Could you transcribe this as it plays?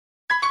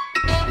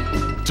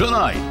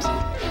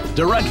Tonight,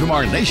 direct from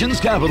our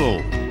nation's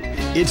capital,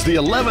 it's the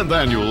 11th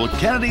annual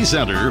Kennedy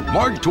Center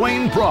Mark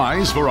Twain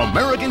Prize for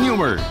American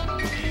Humor,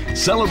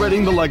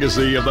 celebrating the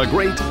legacy of the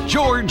great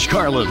George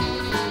Carlin,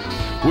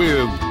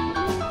 with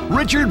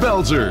Richard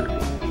Belzer,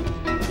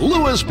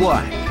 Louis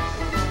Black,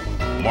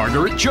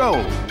 Margaret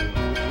Cho,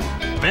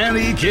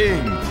 Fanny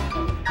King,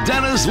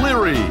 Dennis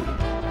Leary,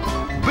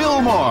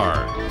 Bill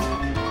Maher,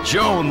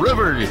 Joan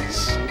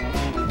Rivers,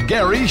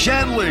 Gary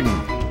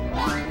Shandling,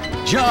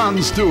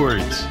 Jon Stewart,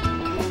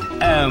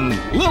 and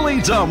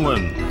Lily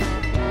Tomlin.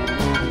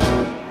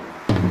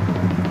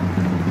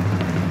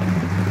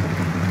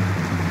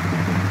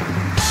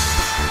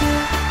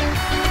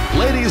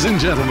 Ladies and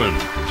gentlemen,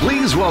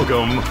 please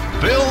welcome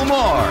Bill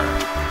Maher.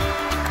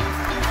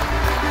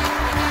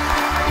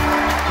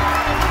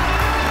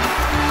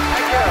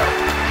 Thank you.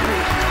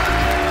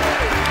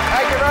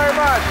 Thank you very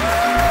much.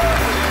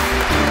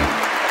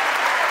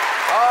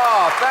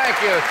 Oh,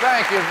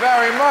 thank you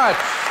very much.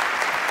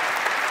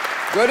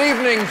 Good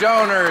evening,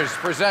 donors,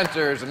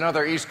 presenters, and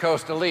other East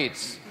Coast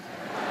elites.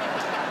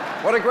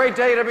 What a great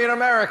day to be an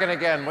American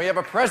again. We have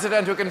a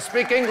president who can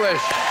speak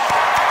English. Oh,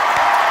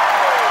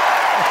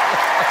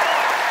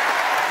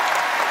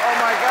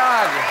 my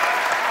God.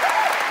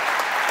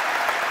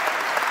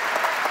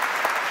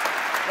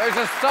 There's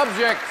a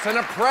subject and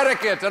a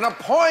predicate and a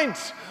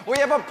point. We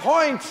have a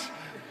point.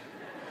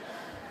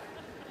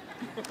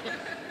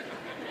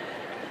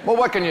 Well,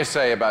 what can you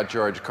say about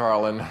George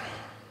Carlin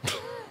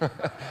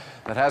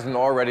that hasn't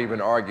already been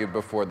argued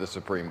before the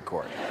Supreme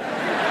Court?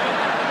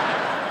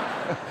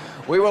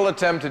 We will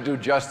attempt to do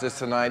justice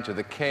tonight to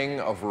the king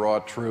of raw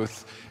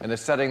truth in a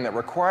setting that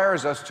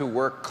requires us to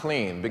work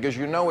clean, because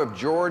you know, if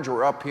George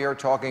were up here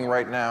talking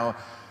right now,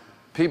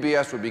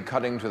 PBS would be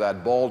cutting to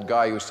that bald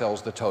guy who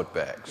sells the tote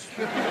bags.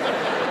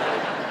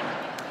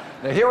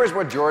 Now, here is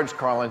what George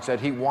Carlin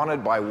said he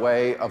wanted by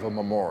way of a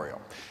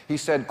memorial. He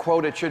said,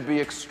 quote, "It should be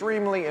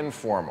extremely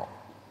informal."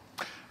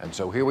 And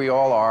so here we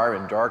all are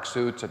in dark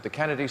suits at the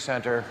Kennedy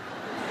Center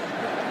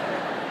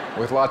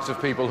with lots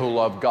of people who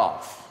love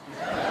golf.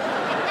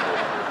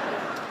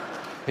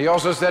 He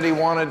also said he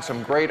wanted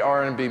some great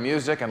R&B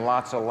music and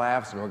lots of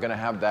laughs, and we're going to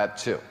have that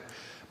too.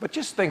 But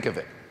just think of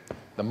it,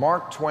 the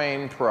Mark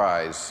Twain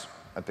Prize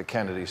at the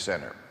Kennedy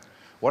Center.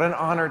 What an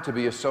honor to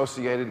be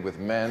associated with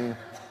men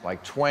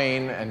like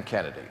Twain and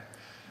Kennedy,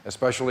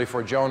 especially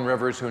for Joan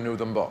Rivers, who knew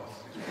them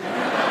both.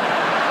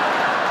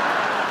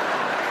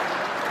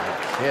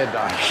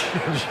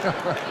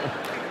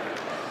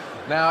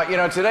 Now, you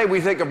know, today we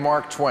think of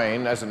Mark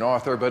Twain as an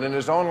author, but in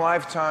his own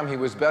lifetime, he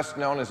was best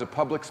known as a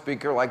public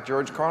speaker like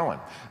George Carlin.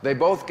 They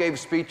both gave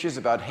speeches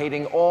about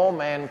hating all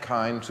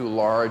mankind to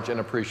large and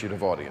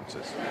appreciative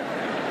audiences.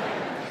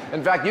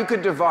 In fact, you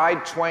could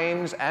divide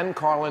Twain's and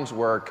Carlin's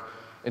work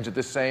into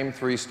the same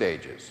three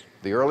stages.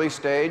 The early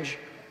stage,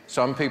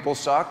 some people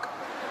suck.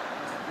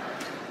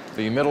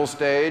 The middle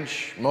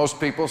stage, most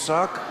people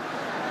suck.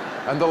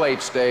 And the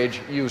late stage,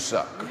 you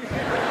suck.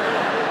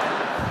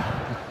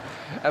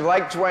 And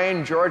like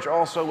Twain, George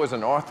also was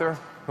an author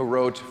who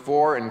wrote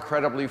 4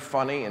 incredibly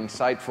funny,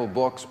 insightful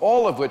books,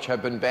 all of which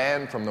have been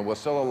banned from the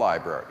Wasilla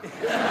Library.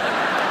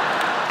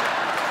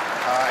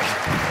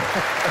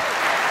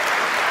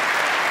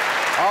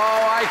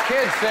 Oh, I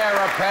kid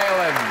Sarah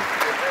Palin.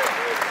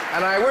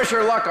 And I wish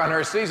her luck on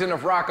her season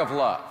of Rock of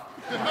Love.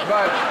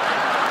 But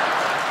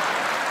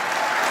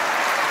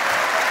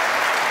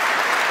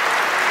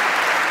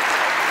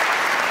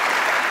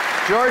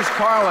George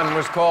Carlin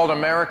was called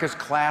America's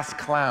class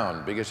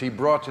clown because he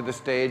brought to the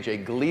stage a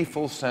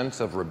gleeful sense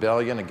of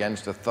rebellion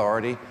against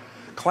authority.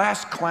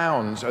 Class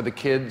clowns are the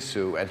kids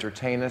who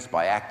entertain us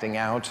by acting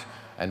out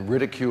and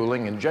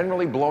ridiculing and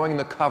generally blowing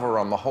the cover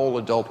on the whole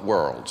adult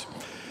world.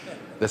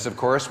 This, of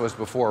course, was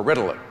before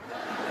Ritalin.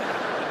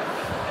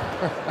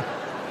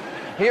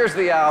 Here's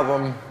the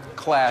album,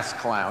 Class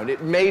Clown.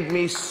 It made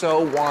me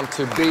so want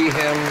to be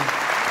him,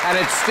 and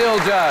it still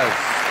does.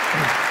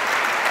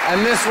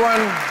 And this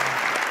one,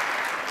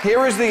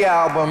 here is the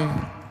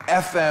album,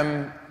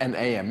 FM and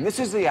AM. This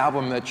is the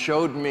album that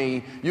showed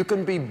me you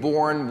can be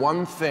born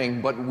one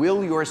thing, but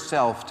will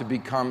yourself to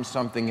become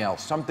something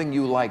else, something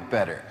you like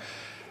better.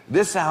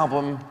 This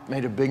album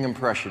made a big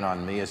impression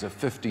on me as a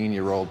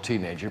 15-year-old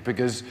teenager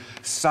because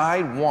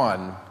side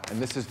 1,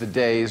 and this is the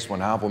days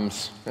when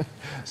albums,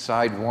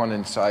 side 1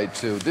 and side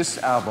 2, this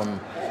album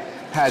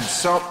had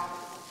some,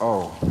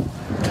 oh.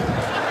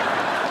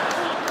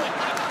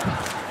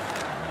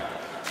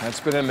 That's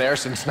been in there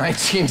since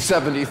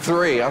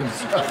 1973. I'm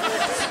so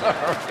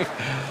sorry.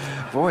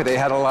 Boy, they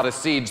had a lot of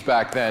seeds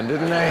back then,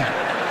 didn't they?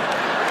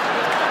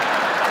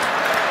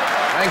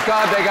 Thank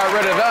God they got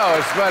rid of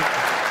those, but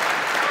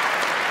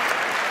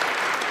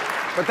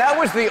that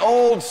was the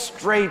old,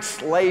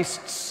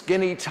 straight-laced,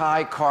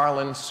 skinny-tie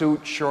Carlin,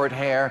 suit, short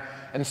hair.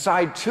 And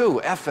side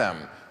 2,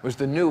 FM, was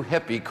the new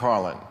hippie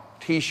Carlin.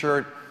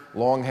 T-shirt,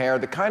 long hair,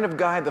 the kind of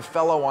guy the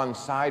fellow on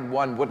side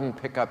 1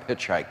 wouldn't pick up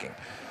hitchhiking.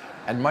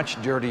 And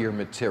much dirtier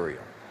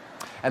material.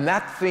 And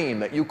that theme,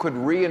 that you could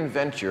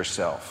reinvent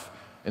yourself,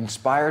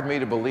 inspired me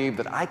to believe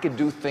that I could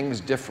do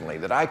things differently,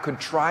 that I could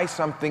try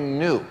something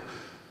new,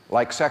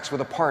 like sex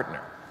with a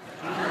partner.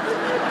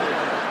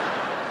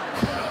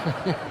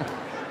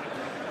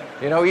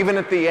 You know, even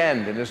at the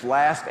end, in his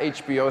last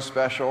HBO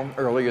special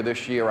earlier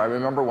this year, I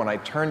remember when I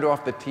turned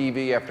off the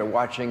TV after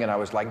watching and I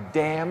was like,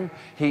 damn,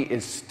 he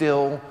is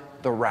still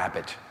the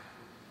rabbit.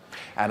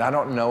 And I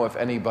don't know if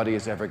anybody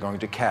is ever going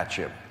to catch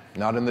him.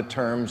 Not in the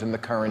terms and the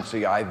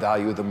currency I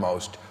value the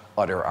most,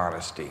 utter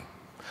honesty.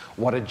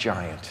 What a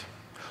giant.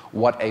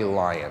 What a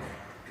lion.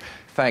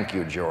 Thank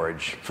you,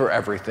 George, for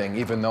everything,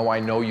 even though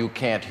I know you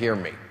can't hear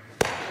me.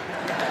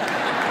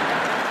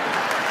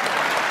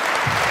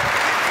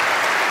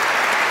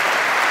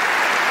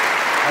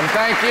 And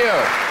thank you.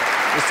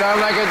 You sound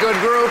like a good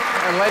group.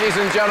 And ladies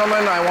and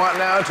gentlemen, I want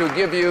now to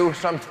give you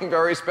something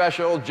very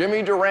special.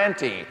 Jimmy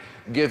Durante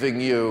giving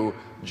you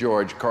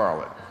George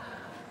Carlin.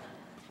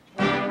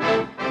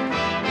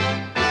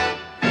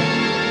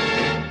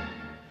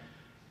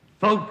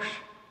 Folks,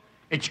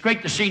 it's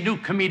great to see new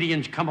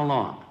comedians come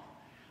along,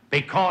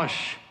 because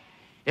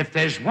if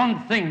there's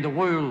one thing the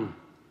world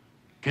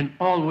can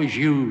always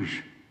use,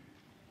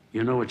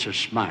 you know, it's a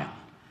smile.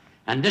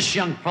 And this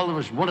young fellow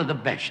is one of the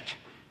best.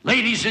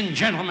 Ladies and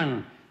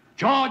gentlemen,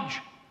 George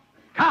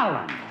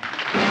Carlin.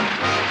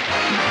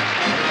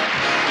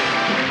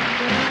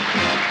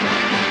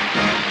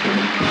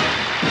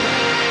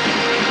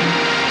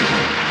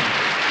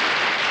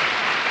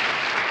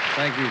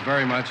 Thank you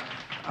very much.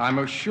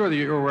 I'm sure that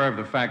you're aware of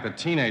the fact that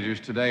teenagers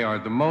today are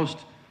the most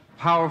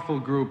powerful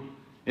group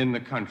in the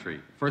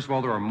country. First of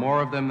all, there are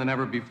more of them than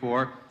ever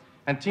before,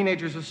 and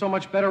teenagers are so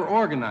much better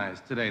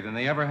organized today than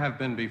they ever have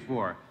been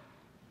before.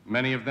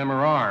 Many of them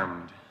are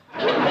armed.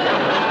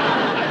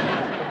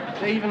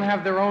 They even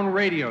have their own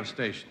radio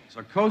stations,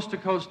 a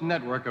coast-to-coast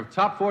network of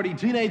top 40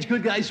 teenage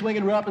good guys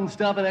swinging, romping,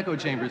 stomping echo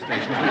chamber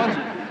stations, ones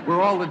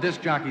where all the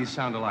disc jockeys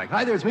sound alike.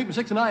 Hi there, it's me from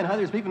 6 to 9. Hi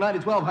there, it's me from 9 to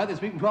 12. Hi there,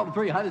 it's me from 12 to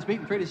 3. Hi there, it's me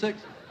from 3 to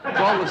 6. It's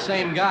all the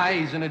same guy.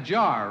 He's in a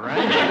jar,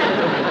 right?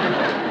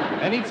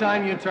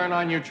 Anytime you turn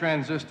on your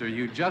transistor,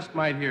 you just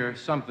might hear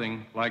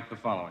something like the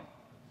following.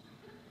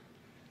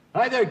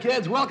 Hi there,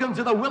 kids. Welcome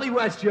to the Willie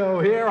West Show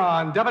here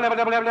on Wonderful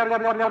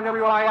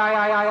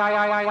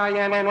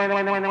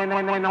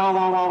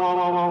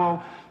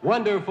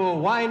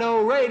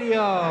Wino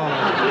Radio.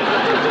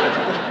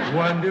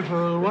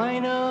 Wonderful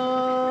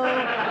Wino.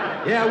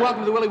 Yeah, welcome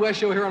to the Willie West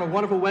Show here on a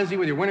wonderful Wednesday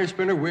with your winner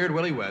spinner, Weird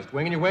Willie West.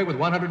 Winging your way with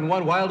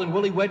 101 wild and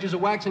woolly wedges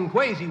of wax and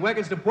quazy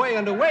weggets to play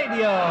on the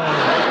radio.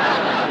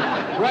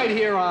 Right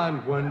here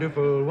on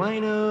Wonderful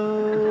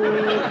Wino.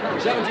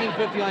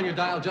 1750 on your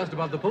dial, just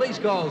above the police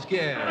calls,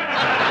 kid.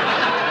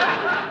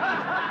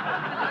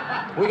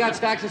 We got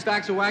stacks and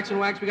stacks of wax and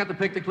wax. We got the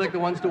pick to click, the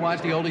ones to watch,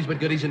 the oldies but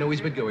goodies and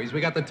newies but gooies.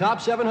 We got the top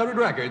 700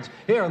 records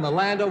here in the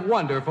land of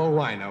Wonderful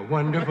Wino.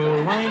 Wonderful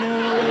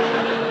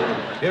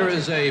Wino. Here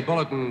is a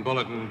bulletin.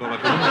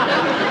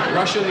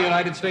 Russia and the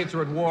United States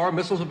are at war.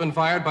 Missiles have been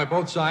fired by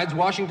both sides.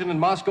 Washington and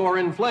Moscow are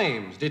in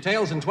flames.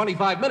 Details in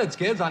 25 minutes,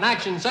 kids, on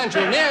Action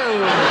Central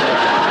News.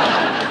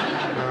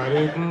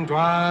 Here's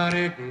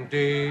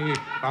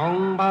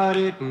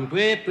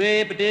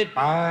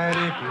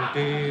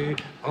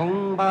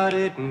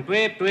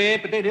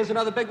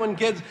another big one,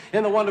 kids,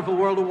 in the wonderful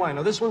world of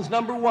wino. This one's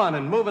 #1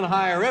 and moving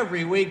higher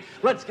every week.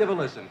 Let's give a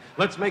listen.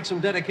 Let's make some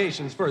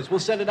dedications first. We'll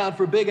send it out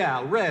for Big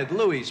Al, Red,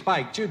 Louie,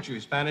 Spike, Choo-Choo,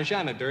 Spanish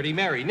Anna, Dirty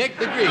Mary, Nick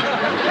the Greek,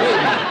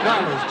 Baby,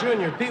 Carlos,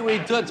 Jr., Pee-wee,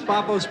 Toots,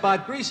 Popo,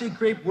 Spot, Greasy,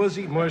 Creep,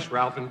 Woozy, Mush,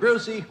 Ralph and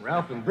Brucey. Here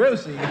it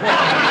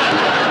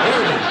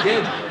is,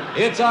 kids.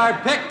 It's our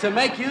pick to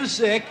make you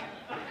sick,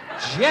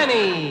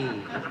 Jenny.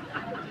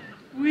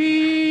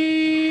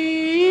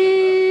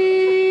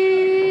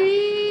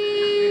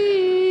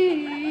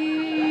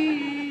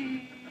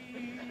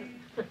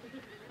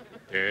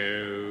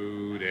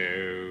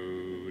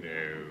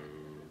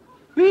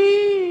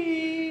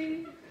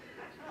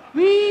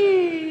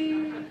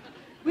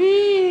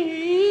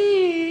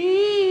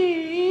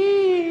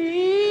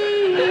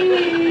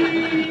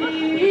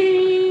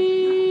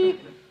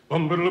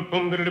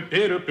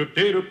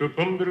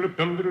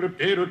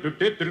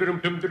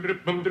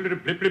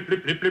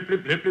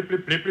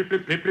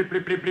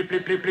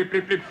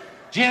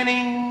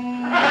 Jenny.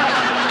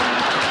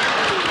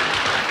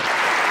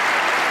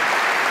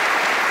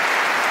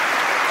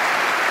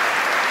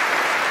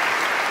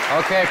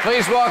 Okay,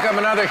 please welcome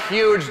another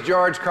huge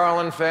George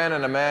Carlin fan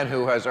and a man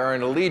who has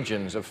earned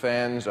legions of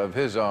fans of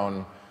his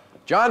own,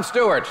 Jon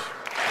Stewart.